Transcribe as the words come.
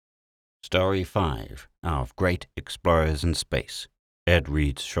Story 5 of Great Explorers in Space. Ed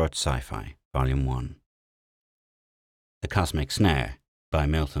Reed's Short Sci-Fi, Volume 1. The Cosmic Snare by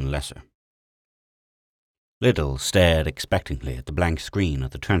Milton Lesser. Little stared expectantly at the blank screen of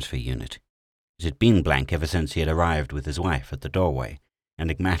the transfer unit. It had been blank ever since he had arrived with his wife at the doorway,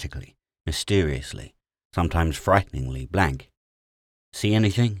 enigmatically, mysteriously, sometimes frighteningly blank. "See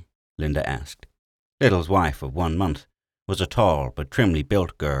anything?" Linda asked. Little's wife of 1 month was a tall but trimly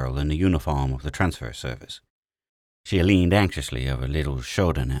built girl in the uniform of the transfer service. She leaned anxiously over Little's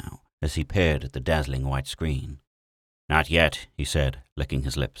shoulder now as he peered at the dazzling white screen. "Not yet," he said, licking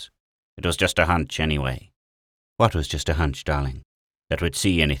his lips. "It was just a hunch anyway." "What was just a hunch, darling?" "That we'd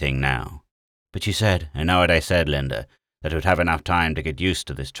see anything now." "But you said—" "I know what I said, Linda. That we'd have enough time to get used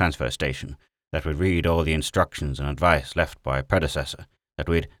to this transfer station. That we'd read all the instructions and advice left by a predecessor. That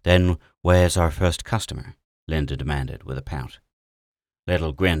we'd—" "Then where's our first customer?" Linda demanded with a pout.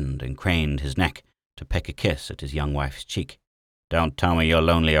 Little grinned and craned his neck to peck a kiss at his young wife's cheek. "Don't tell me you're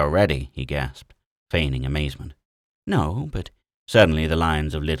lonely already," he gasped, feigning amazement. "No, but—" Suddenly the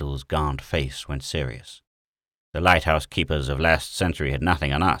lines of Little's gaunt face went serious. "The lighthouse keepers of last century had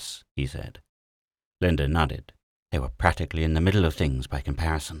nothing on us," he said. Linda nodded. "They were practically in the middle of things by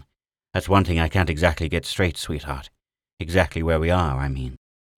comparison. That's one thing I can't exactly get straight, sweetheart. Exactly where we are, I mean."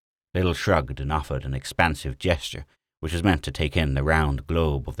 Little shrugged and offered an expansive gesture, which was meant to take in the round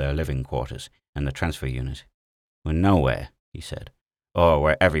globe of their living quarters and the transfer unit. "We're nowhere," he said. "Or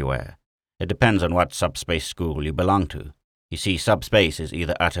we're everywhere. It depends on what subspace school you belong to. You see, subspace is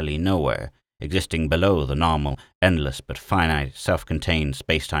either utterly nowhere, existing below the normal, endless but finite, self-contained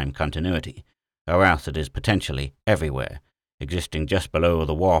space-time continuity, or else it is potentially everywhere, existing just below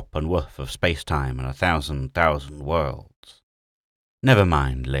the warp and woof of space-time in 1,000,000 worlds." "Never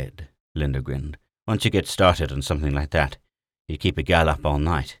mind, Lid," Linda grinned. "Once you get started on something like that, you'd keep a gal up all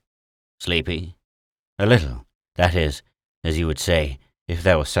night." "Sleepy?" "A little. That is, as you would say, if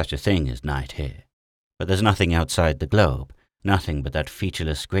there was such a thing as night here. But there's nothing outside the globe, nothing but that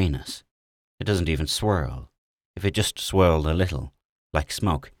featureless grayness. It doesn't even swirl. If it just swirled a little, like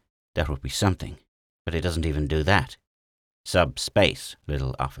smoke, that would be something. But it doesn't even do that." "Subspace,"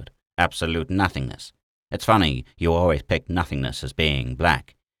 Little offered. "Absolute nothingness. It's funny, you always pick nothingness as being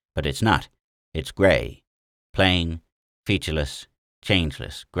black, but it's not. It's gray. Plain, featureless,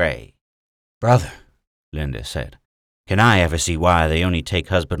 changeless gray." "Brother," Linda said, "can I ever see why they only take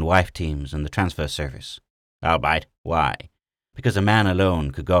husband-wife teams in the transfer service?" "I'll bite. Why?" "Because a man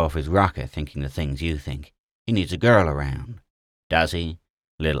alone could go off his rocker thinking the things you think. He needs a girl around." "Does he?"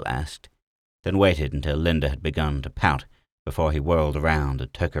 Little asked, then waited until Linda had begun to pout before he whirled around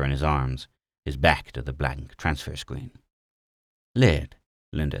and took her in his arms, his back to the blank transfer screen. "Lid,"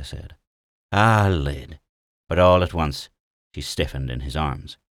 Linda said. "Ah, Lid." But all at once, she stiffened in his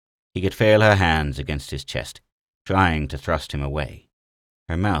arms. He could feel her hands against his chest, trying to thrust him away.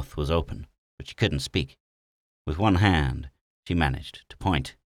 Her mouth was open, but she couldn't speak. With one hand, she managed to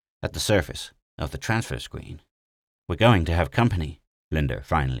point at the surface of the transfer screen. "We're going to have company," Linda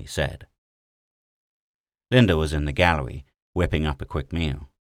finally said. Linda was in the gallery, whipping up a quick meal.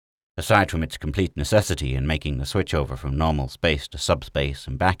 Aside from its complete necessity in making the switch over from normal space to subspace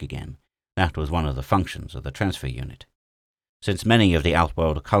and back again, that was one of the functions of the transfer unit. Since many of the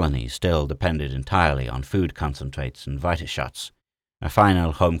outworld colonies still depended entirely on food concentrates and vitashots, a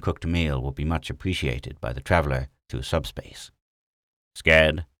final home-cooked meal would be much appreciated by the traveler through subspace.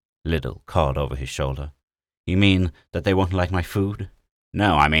 "Scared?" Little called over his shoulder. "You mean that they won't like my food?"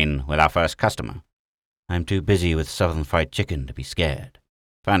 "No, I mean with our first customer." "I'm too busy with Southern Fried Chicken to be scared."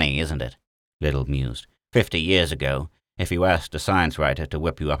 "Funny, isn't it?" Little mused. 50 years ago, if you asked a science writer to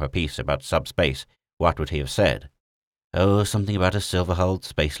whip you up a piece about subspace, what would he have said? "Oh, something about a silver-hulled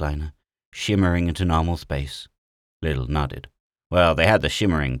spaceliner, shimmering into normal space." Little nodded. "Well, they had the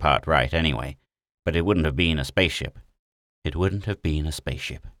shimmering part right anyway, but it wouldn't have been a spaceship." "It wouldn't have been a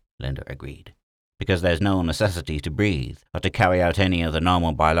spaceship," Linda agreed. "Because there's no necessity to breathe or to carry out any of the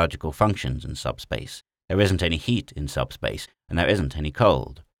normal biological functions in subspace. There isn't any heat in subspace, and there isn't any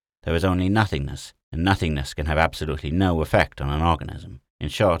cold. There is only nothingness, and nothingness can have absolutely no effect on an organism. In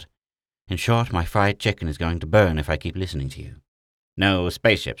short, my fried chicken is going to burn if I keep listening to you." "No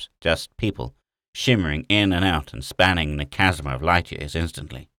spaceships, just people, shimmering in and out and spanning the chasm of light years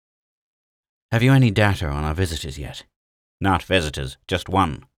instantly." "Have you any data on our visitors yet?" "Not visitors, just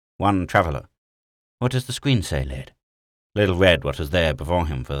one traveler." "What does the screen say, Lid?" Little read what was there before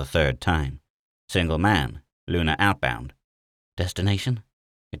him for the third time. "Single man, lunar outbound." "Destination?"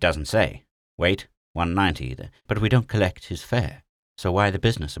 "It doesn't say. Weight, 190. But we don't collect his fare, so why the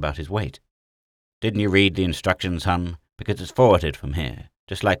business about his weight?" "Didn't you read the instructions, hun? Because it's forwarded from here.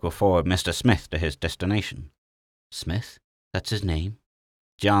 just like before Mr. Smith to his destination. Smith? That's his name?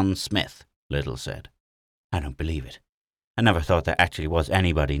 John Smith, Little said. I don't believe it. I never thought there actually was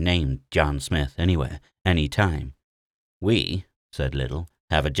anybody named John Smith anywhere, any time. We, said Little,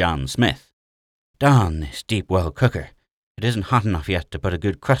 have a John Smith. Darn this deep well cooker. It isn't hot enough yet to put a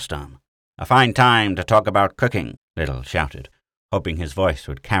good crust on. A fine time to talk about cooking, Little shouted, hoping his voice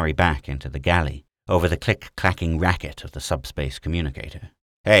would carry back into the galley over the click-clacking racket of the subspace communicator.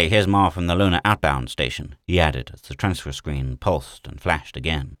 Hey, here's more from the Luna outbound station, he added as the transfer screen pulsed and flashed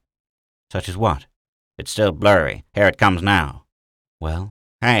again. Such as what? It's still blurry. Here it comes now. Well?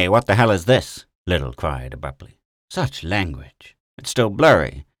 Hey, what the hell is this? Little cried abruptly. Such language. It's still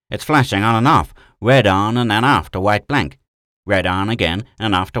blurry. It's flashing on and off. Red on and then off to white blank. Red on again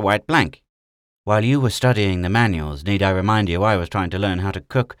and off to white blank. While you were studying the manuals, need I remind you I was trying to learn how to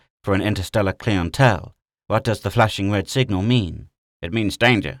cook for an interstellar clientele? What does the flashing red signal mean? It means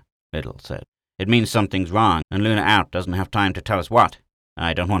danger, Little said. It means something's wrong, and Luna Out doesn't have time to tell us what.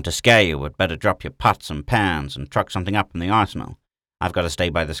 I don't want to scare you, but better drop your pots and pans and truck something up from the arsenal. I've got to stay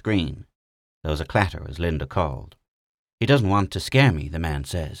by the screen. There was a clatter as Linda called. He doesn't want to scare me, the man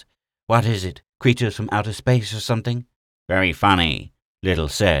says. What is it? Creatures from outer space or something? Very funny, Little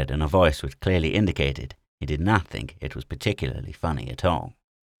said in a voice which clearly indicated he did not think it was particularly funny at all.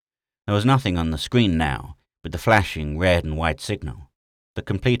 There was nothing on the screen now but the flashing red and white signal. The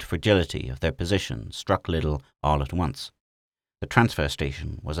complete fragility of their position struck Little all at once. The transfer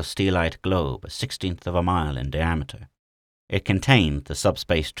station was a steelite globe 1/16 of a mile in diameter. It contained the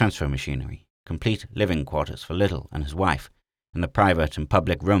subspace transfer machinery, complete living quarters for Little and his wife, and the private and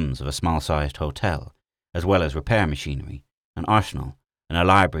public rooms of a small-sized hotel, as well as repair machinery, an arsenal, and a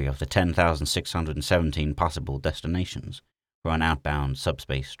library of the 10,617 possible destinations for an outbound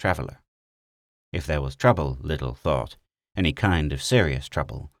subspace traveler. If there was trouble, Little thought, any kind of serious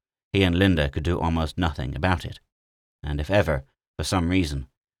trouble, he and Linda could do almost nothing about it. And if ever, for some reason,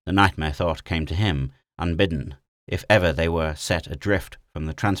 the nightmare thought came to him, unbidden, if ever they were set adrift from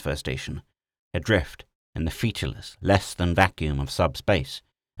the transfer station, adrift in the featureless, less-than-vacuum of subspace,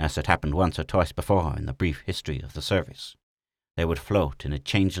 as had happened once or twice before in the brief history of the service, they would float in a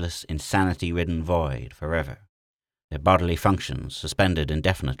changeless, insanity-ridden void forever, their bodily functions suspended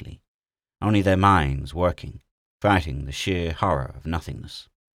indefinitely, only their minds working, fighting the sheer horror of nothingness.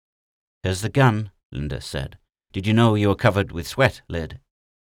 "Here's the gun," Linda said. "Did you know you were covered with sweat, Lid?"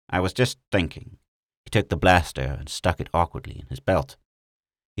 "I was just thinking." He took the blaster and stuck it awkwardly in his belt.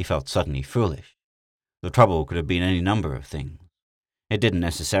 He felt suddenly foolish. The trouble could have been any number of things. It didn't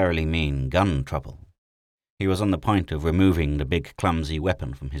necessarily mean gun trouble. He was on the point of removing the big clumsy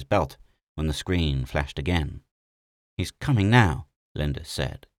weapon from his belt when the screen flashed again. "He's coming now," Linda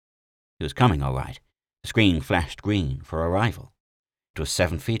said. He was coming all right. The screen flashed green for arrival. It was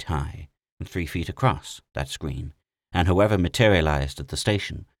 7 feet high and 3 feet across, that screen, and whoever materialized at the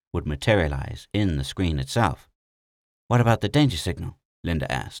station would materialize in the screen itself. "What about the danger signal?"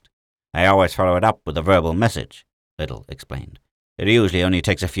 Linda asked. "I always follow it up with a verbal message," Little explained. "It usually only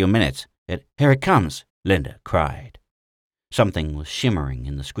takes a few minutes. Here it comes," Linda cried. Something was shimmering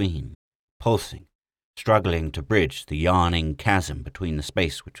in the screen, pulsing, struggling to bridge the yawning chasm between the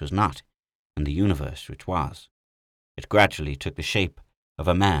space which was not and the universe which was. It gradually took the shape of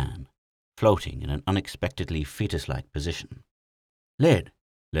a man, floating in an unexpectedly fetus-like position. "Lid,"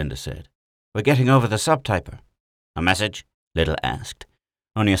 Linda said, "we're getting over the subtyper." "A message?" Little asked,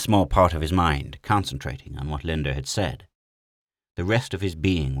 only a small part of his mind concentrating on what Linda had said. The rest of his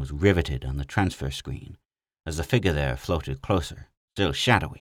being was riveted on the transfer screen as the figure there floated closer, still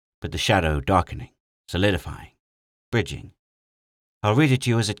shadowy, but the shadow darkening, solidifying, bridging. "I'll read it to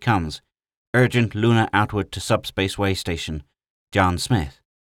you as it comes. Urgent Luna outward to subspace way station. John Smith."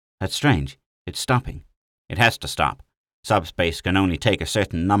 That's strange. It's stopping. It has to stop. Subspace can only take a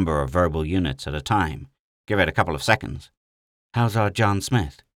certain number of verbal units at a time. Give it a couple of seconds. "How's our John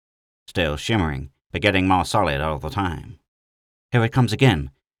Smith?" "Still shimmering, but getting more solid all the time." "Here it comes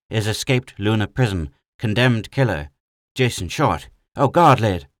again. Is escaped Luna prison. Condemned killer. Jason Short. Oh God,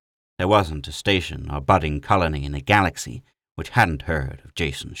 Lid!" There wasn't a station or budding colony in the galaxy which hadn't heard of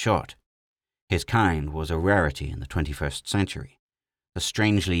Jason Short. His kind was a rarity in the 21st century. The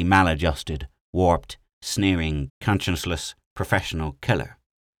strangely maladjusted, warped, sneering, conscienceless, professional killer.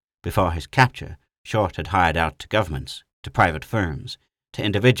 Before his capture, Short had hired out to governments, to private firms, to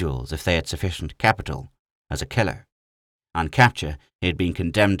individuals if they had sufficient capital, as a killer. On capture, he had been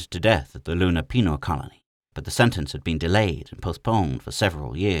condemned to death at the Luna Penal Colony, but the sentence had been delayed and postponed for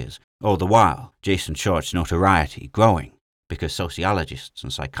several years, all the while Jason Short's notoriety growing, because sociologists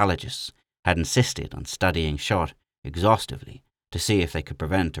and psychologists had insisted on studying Short exhaustively to see if they could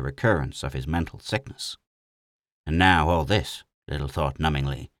prevent a recurrence of his mental sickness. And now all this, Little thought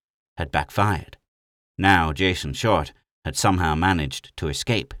numbingly, had backfired. Now Jason Short had somehow managed to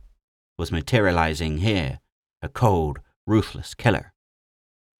escape, was materializing here, a cold, ruthless killer.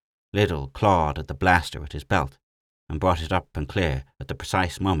 Little clawed at the blaster at his belt and brought it up and clear at the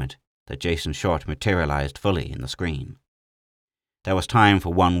precise moment that Jason Short materialized fully in the screen. There was time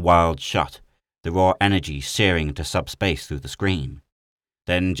for one wild shot, the raw energy searing into subspace through the screen.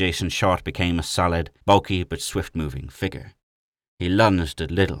 Then Jason Short became a solid, bulky but swift-moving figure. He lunged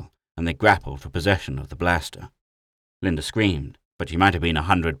at Little, and they grappled for possession of the blaster. Linda screamed, but she might have been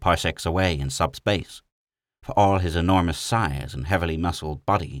 100 parsecs away in subspace. For all his enormous size and heavily muscled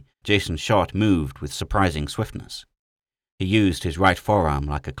body, Jason Short moved with surprising swiftness. He used his right forearm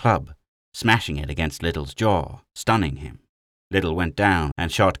like a club, smashing it against Little's jaw, stunning him. Little went down,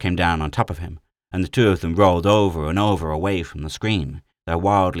 and Short came down on top of him, and the two of them rolled over and over away from the screen, their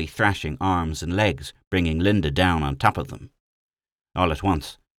wildly thrashing arms and legs bringing Linda down on top of them. All at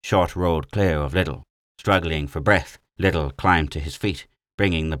once, Short rolled clear of Little. Struggling for breath, Little climbed to his feet,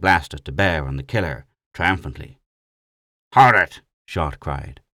 bringing the blaster to bear on the killer, triumphantly. "Hold it!" Short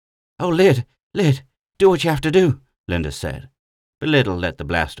cried. "Oh, Lid, do what you have to do," Linda said, but Little let the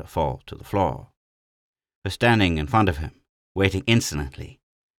blaster fall to the floor. For standing in front of him, waiting insolently,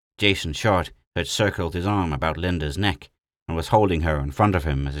 Jason Short had circled his arm about Linda's neck and was holding her in front of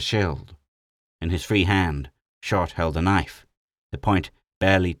him as a shield. In his free hand, Short held a knife, the point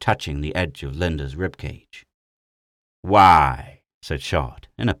barely touching the edge of Linda's ribcage. "Why," said Short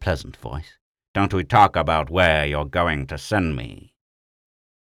in a pleasant voice, "don't we talk about where you're going to send me?"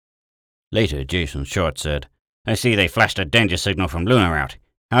 Later, Jason Short said, "I see they flashed a danger signal from Luna out.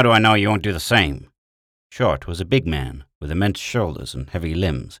 How do I know you won't do the same?" Short was a big man with immense shoulders and heavy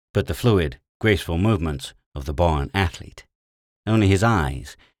limbs, but the fluid, graceful movements of the born athlete. Only his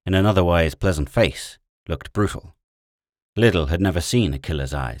eyes, in an otherwise pleasant face, looked brutal. Little had never seen a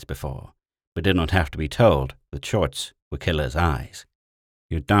killer's eyes before, but did not have to be told that Short's were killer's eyes.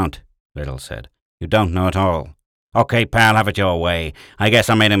 "You don't," Little said. "You don't know at all." "Okay, pal, have it your way. I guess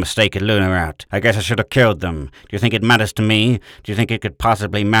I made a mistake at Luna out. I guess I should have killed them. Do you think it matters to me? Do you think it could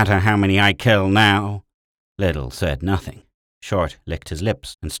possibly matter how many I kill now?" Little said nothing. Short licked his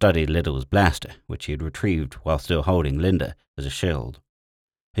lips and studied Little's blaster, which he had retrieved while still holding Linda as a shield.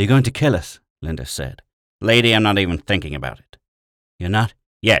 "Are you going to kill us?" Linda said. "Lady, I'm not even thinking about it." "You're not?"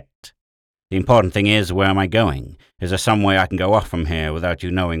 "Yet. The important thing is, where am I going? Is there some way I can go off from here without you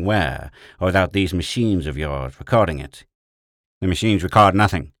knowing where, or without these machines of yours recording it?" "The machines record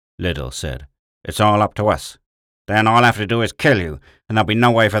nothing," Little said. "It's all up to us. Then all I have to do is kill you, and there'll be no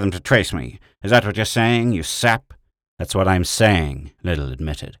way for them to trace me. Is that what you're saying, you sap?" "That's what I'm saying," Little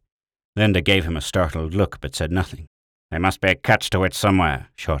admitted. Linda gave him a startled look, but said nothing. "There must be a catch to it somewhere,"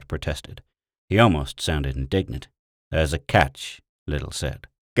 Short protested. He almost sounded indignant. "There's a catch," Little said.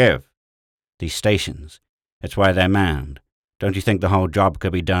 "Give." "These stations. It's why they're manned. Don't you think the whole job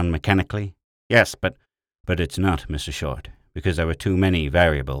could be done mechanically?" "Yes, but it's not, Mr. Short, because there are too many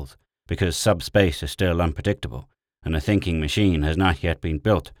variables, because subspace is still unpredictable, and a thinking machine has not yet been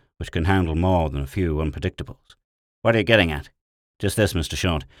built which can handle more than a few unpredictables." "What are you getting at?" "Just this, Mr.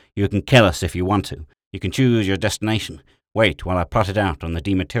 Short. You can kill us if you want to. You can choose your destination. Wait while I plot it out on the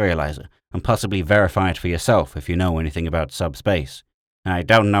dematerializer, and possibly verify it for yourself if you know anything about subspace." "I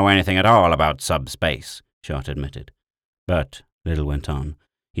don't know anything at all about subspace," Short admitted. "But," Little went on,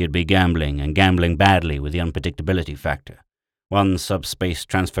 "you'd be gambling, and gambling badly with the unpredictability factor. One subspace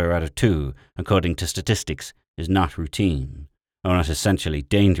transfer out of two, according to statistics, is not routine, or not essentially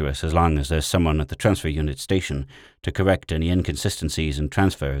dangerous as long as there's someone at the transfer unit station to correct any inconsistencies in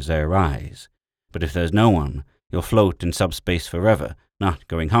transfer as they arise. But if there's no one, you'll float in subspace forever, not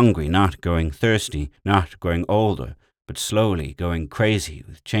going hungry, not going thirsty, not growing older, but slowly going crazy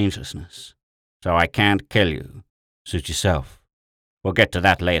with changelessness. So I can't kill you. Suit yourself." "We'll get to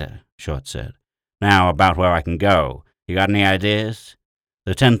that later," Short said. "Now about where I can go. You got any ideas?"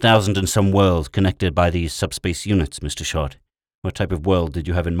 "There are 10,000 and some worlds connected by these subspace units, Mr. Short. What type of world did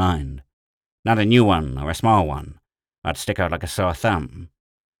you have in mind?" "Not a new one, or a small one. I'd stick out like a sore thumb.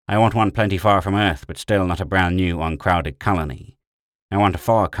 I want one plenty far from Earth, but still not a brand new, uncrowded colony. I want a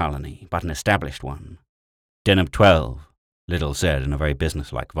far colony, but an established one." "Deneb 12, Little said in a very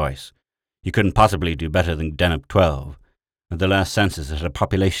businesslike voice. "You couldn't possibly do better than Deneb 12. At the last census it had a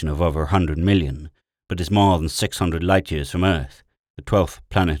population of over 100 million, but is more than 600 light-years from Earth, the 12th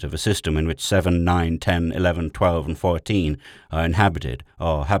planet of a system in which 7, 9, 10, 11, 12, and 14 are inhabited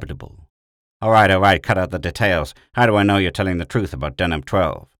or habitable." All right, cut out the details. How do I know you're telling the truth about Deneb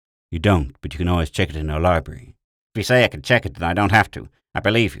 12? "You don't, but you can always check it in our library." If you say I can check it, then I don't have to. I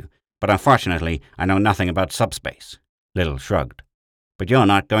believe you. But unfortunately, I know nothing about subspace. Little shrugged. But you're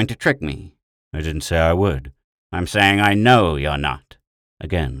not going to trick me. I didn't say I would. I'm saying I know you're not.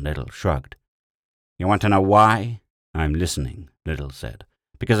 Again, Little shrugged. You want to know why? I'm listening, Little said.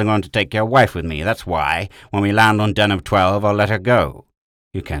 Because I'm going to take your wife with me, that's why. When we land on Deneb 12, I'll let her go.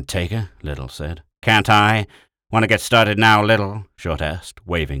 You can't take her, Little said. Can't I? Want to get started now, Little? Short asked,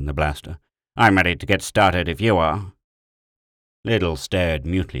 waving the blaster. I'm ready to get started if you are. Little stared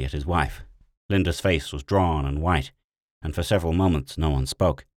mutely at his wife. Linda's face was drawn and white, and for several moments no one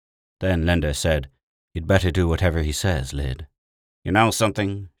spoke. Then Linda said, "You'd better do whatever he says, Lid." You know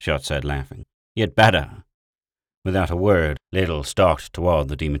something? Short said, laughing. You'd better. Without a word, Little stalked toward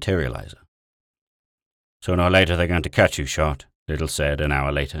the dematerializer. "Sooner or later they're going to catch you, Short," Little said an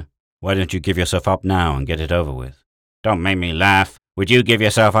hour later. "Why don't you give yourself up now and get it over with?" Don't make me laugh. Would you give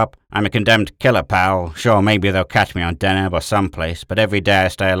yourself up? I'm a condemned killer, pal. Sure, maybe they'll catch me on Deneb or someplace, but every day I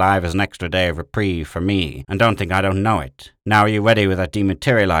stay alive is an extra day of reprieve for me, and don't think I don't know it. Now are you ready with that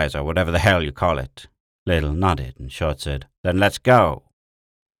dematerializer, whatever the hell you call it? Little nodded, and Short said, Then let's go.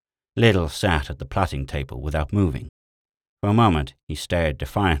 Little sat at the plotting table without moving. For a moment he stared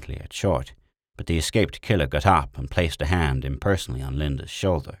defiantly at Short, but the escaped killer got up and placed a hand impersonally on Linda's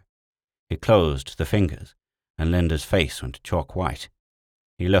shoulder. He closed the fingers, and Linda's face went chalk white.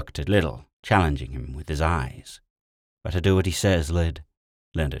 He looked at Little, challenging him with his eyes. "Better do what he says, Lid,"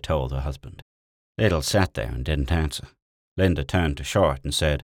 Linda told her husband. Little sat there and didn't answer. Linda turned to Short and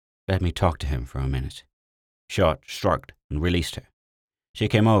said, "Let me talk to him for a minute." Short shrugged and released her. She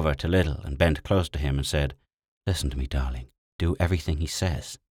came over to Little and bent close to him and said, "Listen to me, darling. Do everything he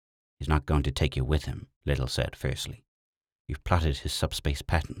says." "He's not going to take you with him," Little said fiercely. "You've plotted his subspace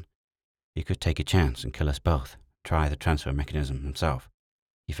pattern. He could take a chance and kill us both, try the transfer mechanism himself.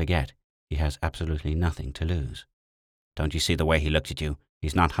 You forget, he has absolutely nothing to lose." "Don't you see the way he looks at you?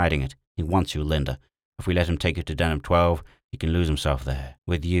 He's not hiding it. He wants you, Linda. If we let him take you to Deneb 12, he can lose himself there,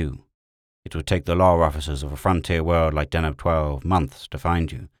 with you. It would take the law officers of a frontier world like Deneb 12 months to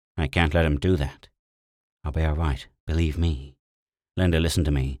find you. I can't let him do that." "I'll be all right, believe me." "Linda, listen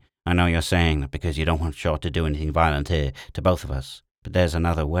to me. I know you're saying that because you don't want Short to do anything violent here to both of us, but there's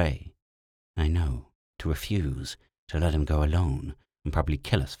another way." "I know. To refuse, to let him go alone, and probably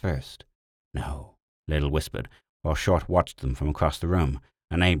kill us first." "No," Little whispered, while Short watched them from across the room,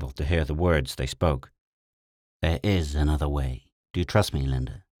 unable to hear the words they spoke. "There is another way. Do you trust me,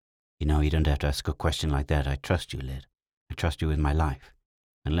 Linda? You know, you don't have to ask a question like that. I trust you, Lid. I trust you with my life.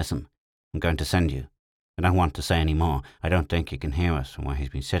 And listen, I'm going to send you. I don't want to say any more. I don't think he can hear us from where he's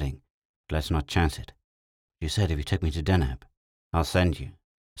been sitting. But let's not chance it. You said if you took me to Deneb." "I'll send you,"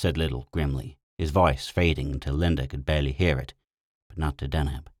 said Little grimly, his voice fading until Linda could barely hear it. "But not to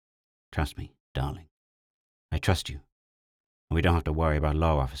Deneb. Trust me, darling. I trust you. And we don't have to worry about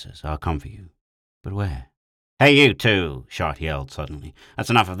law officers. I'll come for you. But where?" "Hey, you two!" Short yelled suddenly.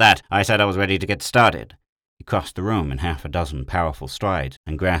 "That's enough of that. I said I was ready to get started." He crossed the room in half a dozen powerful strides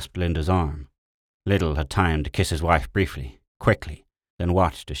and grasped Linda's arm. Little had time to kiss his wife briefly, quickly, then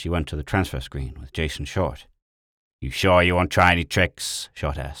watched as she went to the transfer screen with Jason Short. "You sure you won't try any tricks?"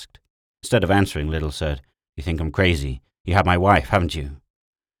 Short asked. Instead of answering, Little said, "You think I'm crazy? You have my wife, haven't you?"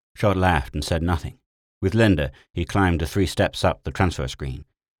 Short laughed and said nothing. With Linda, he climbed the 3 steps up the transfer screen.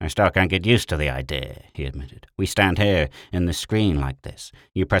 "I still can't get used to the idea," he admitted. "We stand here in this screen like this.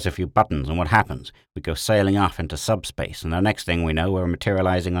 You press a few buttons and what happens? We go sailing off into subspace, and the next thing we know we're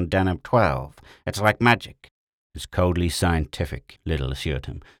materializing on Deneb 12. It's like magic." "It's coldly scientific," Little assured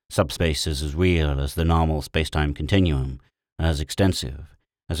him. "Subspace is as real as the normal space-time continuum, as extensive.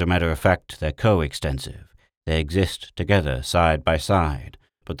 As a matter of fact, they're co-extensive. They exist together, side by side.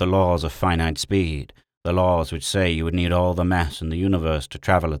 But the laws of finite speed, the laws which say you would need all the mass in the universe to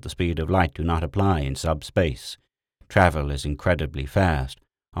travel at the speed of light, do not apply in subspace. Travel is incredibly fast,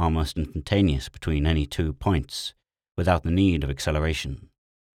 almost instantaneous between any 2 points, without the need of acceleration."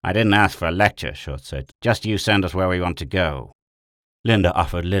 "I didn't ask for a lecture," Short said. "Just you send us where we want to go." Linda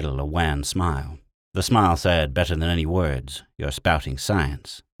offered Little a wan smile. The smile said better than any words, "You're spouting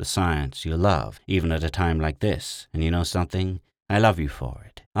science, the science you love, even at a time like this, and you know something? I love you for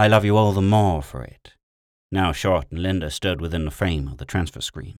it. I love you all the more for it." Now Short and Linda stood within the frame of the transfer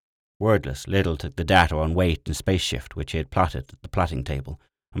screen. Wordless, Little took the data on weight and space shift which he had plotted at the plotting table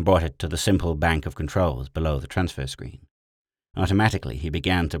and brought it to the simple bank of controls below the transfer screen. Automatically, he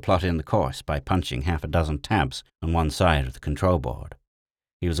began to plot in the course by punching half a dozen tabs on one side of the control board.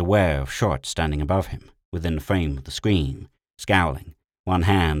 He was aware of Short standing above him, within the frame of the screen, scowling, one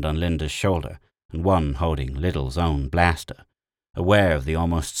hand on Linda's shoulder and one holding Little's own blaster. aware of the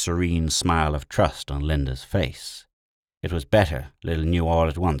almost serene smile of trust on Linda's face. It was better, Little knew all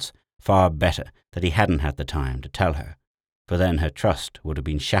at once, far better, that he hadn't had the time to tell her, for then her trust would have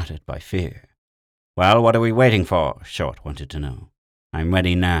been shattered by fear. "Well, what are we waiting for?" Short wanted to know. "I'm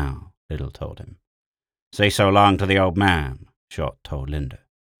ready now," Little told him. "Say so long to the old man," Short told Linda.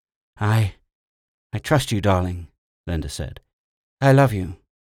 I trust you, darling," Linda said. "I love you."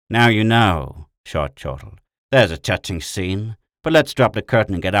 "Now you know," Short chortled. "There's a touching scene. But let's drop the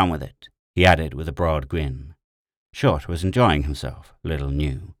curtain and get on with it," he added with a broad grin. Short was enjoying himself, Little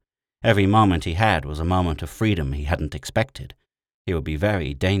knew. Every moment he had was a moment of freedom he hadn't expected. He would be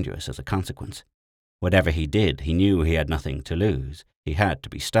very dangerous as a consequence. Whatever he did, he knew he had nothing to lose. He had to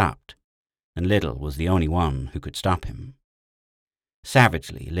be stopped. And Little was the only one who could stop him.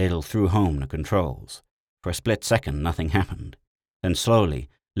 Savagely, Little threw home the controls. For a split second, nothing happened. Then slowly,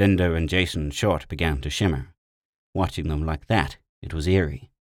 Linda and Jason Short began to shimmer. Watching them like that, it was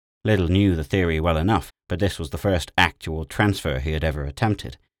eerie. Little knew the theory well enough, but this was the first actual transfer he had ever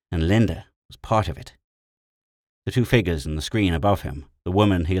attempted, and Linda was part of it. The two figures in the screen above him, the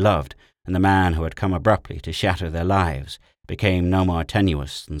woman he loved and the man who had come abruptly to shatter their lives, became no more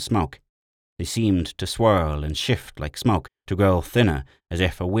tenuous than smoke. They seemed to swirl and shift like smoke, to grow thinner as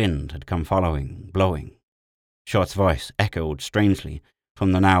if a wind had come following, blowing. Short's voice echoed strangely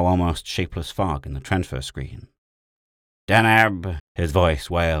from the now almost shapeless fog in the transfer screen. "Deneb!" his voice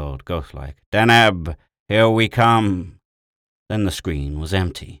wailed, ghost-like. "Deneb! Here we come!" Then the screen was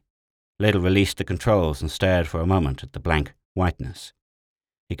empty. Little released the controls and stared for a moment at the blank whiteness.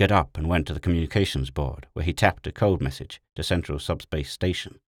 He got up and went to the communications board, where he tapped a code message to Central Subspace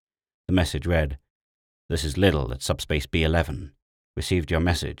Station. The message read, "This is Little at Subspace B11. Received your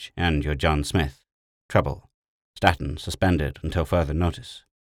message and your John Smith. Trouble. Statin suspended until further notice.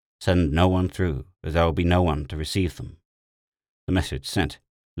 Send no one through, as there will be no one to receive them." The message sent,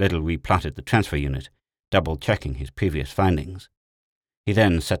 Little replotted the transfer unit, double-checking his previous findings. He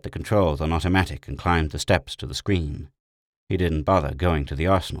then set the controls on automatic and climbed the steps to the screen. He didn't bother going to the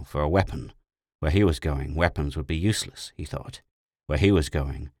arsenal for a weapon. Where he was going, weapons would be useless, he thought. Where he was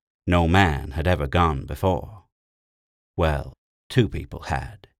going, no man had ever gone before. Well, 2 people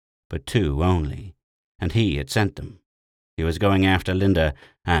had, but 2 only, and he had sent them. He was going after Linda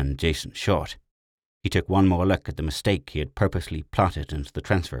and Jason Short. He took one more look at the mistake he had purposely plotted into the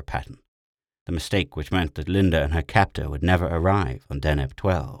transfer pattern. The mistake which meant that Linda and her captor would never arrive on Deneb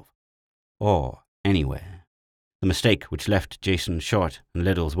 12. Or anywhere. The mistake which left Jason Short and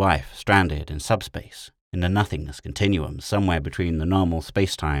Little's wife stranded in subspace, in the nothingness continuum somewhere between the normal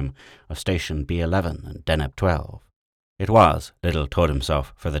space-time of Station B11 and Deneb 12. It was, Little told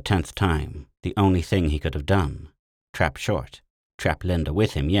himself for the 10th time, the only thing he could have done. Trap Short. Trap Linda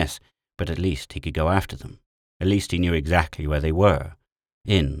with him, yes, but at least he could go after them. At least he knew exactly where they were.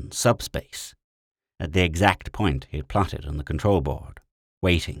 In subspace. At the exact point he had plotted on the control board.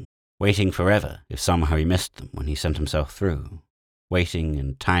 Waiting forever if somehow he missed them when he sent himself through. Waiting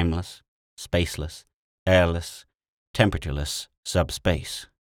in timeless, spaceless, airless, temperatureless subspace.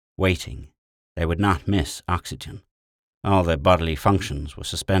 Waiting. They would not miss oxygen. All their bodily functions were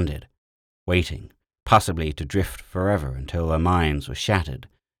suspended. Waiting, possibly to drift forever until their minds were shattered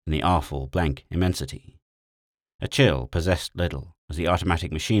in the awful blank immensity. A chill possessed Little as the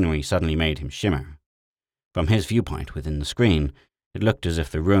automatic machinery suddenly made him shimmer. From his viewpoint within the screen, it looked as if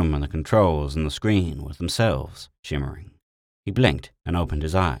the room and the controls and the screen were themselves shimmering. He blinked and opened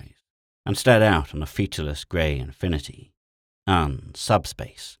his eyes, and stared out on a featureless grey infinity. On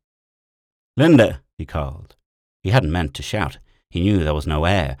subspace. "Linda!" he called. He hadn't meant to shout. He knew there was no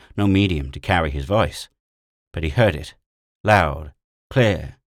air, no medium to carry his voice. But he heard it. Loud.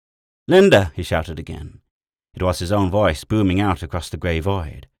 Clear. "Linda!" he shouted again. It was his own voice booming out across the grey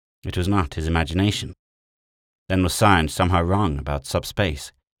void. It was not his imagination. Then was science somehow wrong about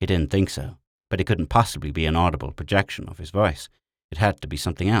subspace? He didn't think so, but it couldn't possibly be an audible projection of his voice. It had to be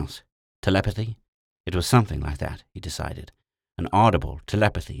something else. Telepathy? It was something like that, he decided. An audible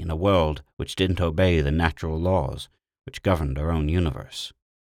telepathy in a world which didn't obey the natural laws which governed our own universe.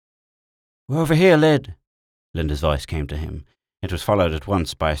 "We're over here, Lid," Linda's voice came to him. It was followed at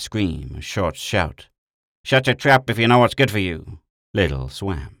once by a scream, a short shout. "Shut your trap if you know what's good for you." Little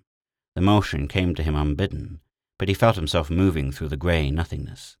swam. The motion came to him unbidden, but he felt himself moving through the grey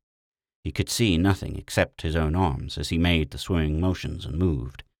nothingness. He could see nothing except his own arms as he made the swimming motions and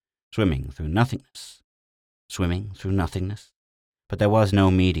moved, swimming through nothingness. Swimming through nothingness? But there was no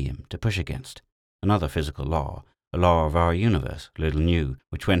medium to push against. Another physical law, a law of our universe, Little knew,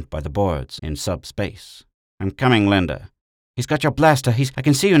 which went by the boards in subspace. "I'm coming, Linda." "He's got your blaster. I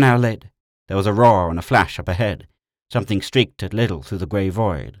can see you now, Lid." There was a roar and a flash up ahead. Something streaked at Little through the grey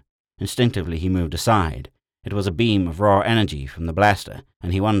void. Instinctively he moved aside. It was a beam of raw energy from the blaster,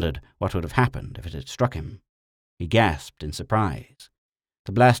 and he wondered what would have happened if it had struck him. He gasped in surprise.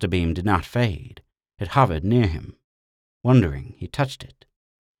 The blaster beam did not fade. It hovered near him. Wondering, he touched it.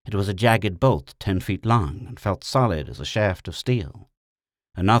 It was a jagged bolt 10 feet long and felt solid as a shaft of steel.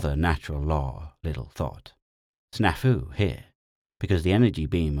 Another natural law, Little thought. Snafu here, because the energy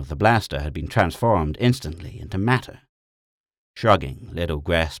beam of the blaster had been transformed instantly into matter. Shrugging, Little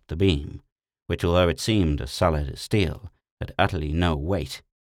grasped the beam, which, although it seemed as solid as steel, had utterly no weight.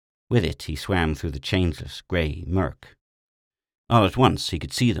 With it he swam through the changeless grey murk. All at once he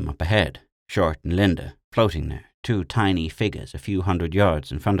could see them up ahead, Short and Linda, floating there, 2 tiny figures a few hundred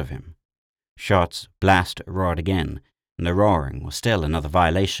yards in front of him. Short's blaster roared again, and the roaring was still another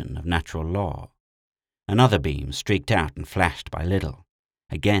violation of natural law. Another beam streaked out and flashed by Little.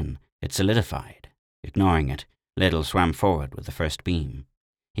 Again it solidified. Ignoring it, Little swam forward with the first beam.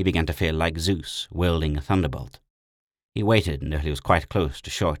 He began to feel like Zeus wielding a thunderbolt. He waited until he was quite close to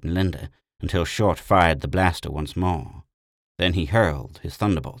Short and Linda, until Short fired the blaster once more. Then he hurled his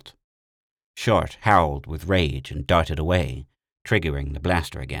thunderbolt. Short howled with rage and darted away, triggering the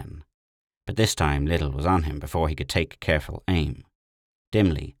blaster again. But this time Little was on him before he could take careful aim.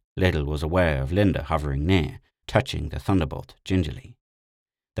 Dimly, Little was aware of Linda hovering near, touching the thunderbolt gingerly.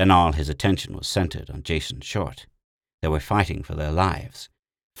 Then all his attention was centered on Jason Short. They were fighting for their lives,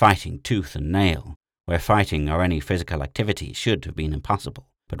 fighting tooth and nail, where fighting or any physical activity should have been impossible.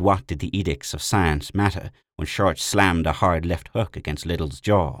 But what did the edicts of science matter when Short slammed a hard left hook against Little's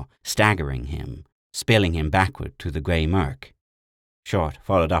jaw, staggering him, spilling him backward through the grey murk? Short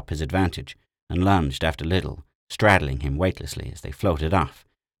followed up his advantage and lunged after Little, straddling him weightlessly as they floated off,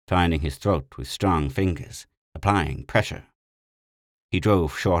 finding his throat with strong fingers, applying pressure. He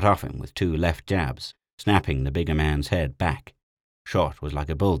drove Short off him with 2 left jabs, snapping the bigger man's head back. Short was like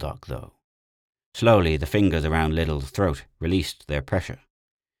a bulldog, though. Slowly, the fingers around Little's throat released their pressure.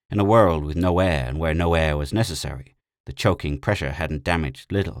 In a world with no air and where no air was necessary, the choking pressure hadn't damaged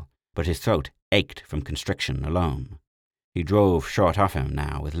Little, but his throat ached from constriction alone. He drove Short off him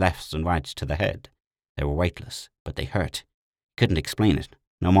now with lefts and rights to the head. They were weightless, but they hurt. He couldn't explain it,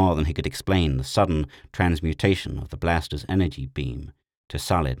 no more than he could explain the sudden transmutation of the blaster's energy beam to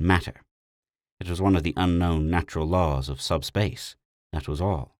solid matter. It was one of the unknown natural laws of subspace. That was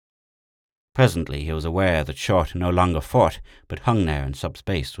all. Presently he was aware that Short no longer fought, but hung there in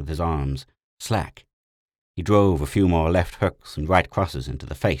subspace with his arms slack. He drove a few more left hooks and right crosses into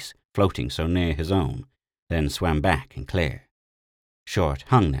the face, floating so near his own, then swam back and clear. Short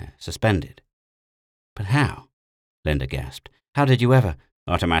hung there, suspended. "But how?" Linda gasped. "How did you ever—"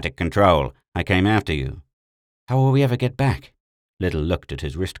 "Automatic control. I came after you." "How will we ever get back?" Little looked at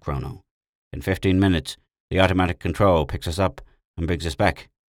his wrist chrono. "In 15 minutes, the automatic control picks us up and brings us back.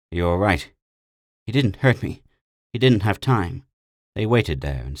 Are you all right?" "He didn't hurt me. He didn't have time." They waited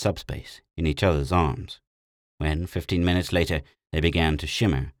there in subspace, in each other's arms. When, 15 minutes later, they began to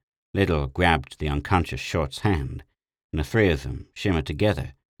shimmer, Little grabbed the unconscious Short's hand, and the 3 of them shimmered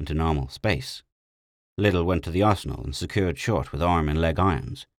together into normal space. Little went to the arsenal and secured Short with arm and leg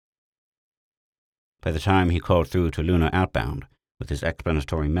irons. By the time he called through to Lunar Outbound with his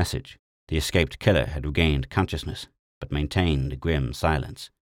explanatory message, the escaped killer had regained consciousness, but maintained a grim silence.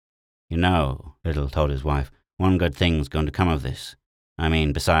 "You know," Little told his wife, "one good thing's going to come of this. I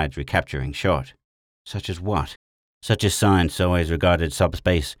mean, besides recapturing Short." "Such as what?" "Such as science always regarded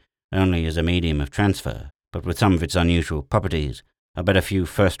subspace only as a medium of transfer, but with some of its unusual properties, I bet a few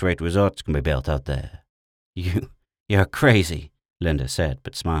first-rate resorts can be built out there." You're crazy," Linda said,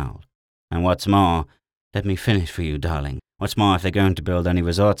 but smiled. "And what's more—" "Let me finish for you, darling. What's more, if they're going to build any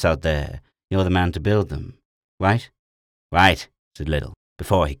resorts out there, you're the man to build them. Right?" "Right," said Little,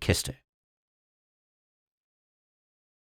 before he kissed her.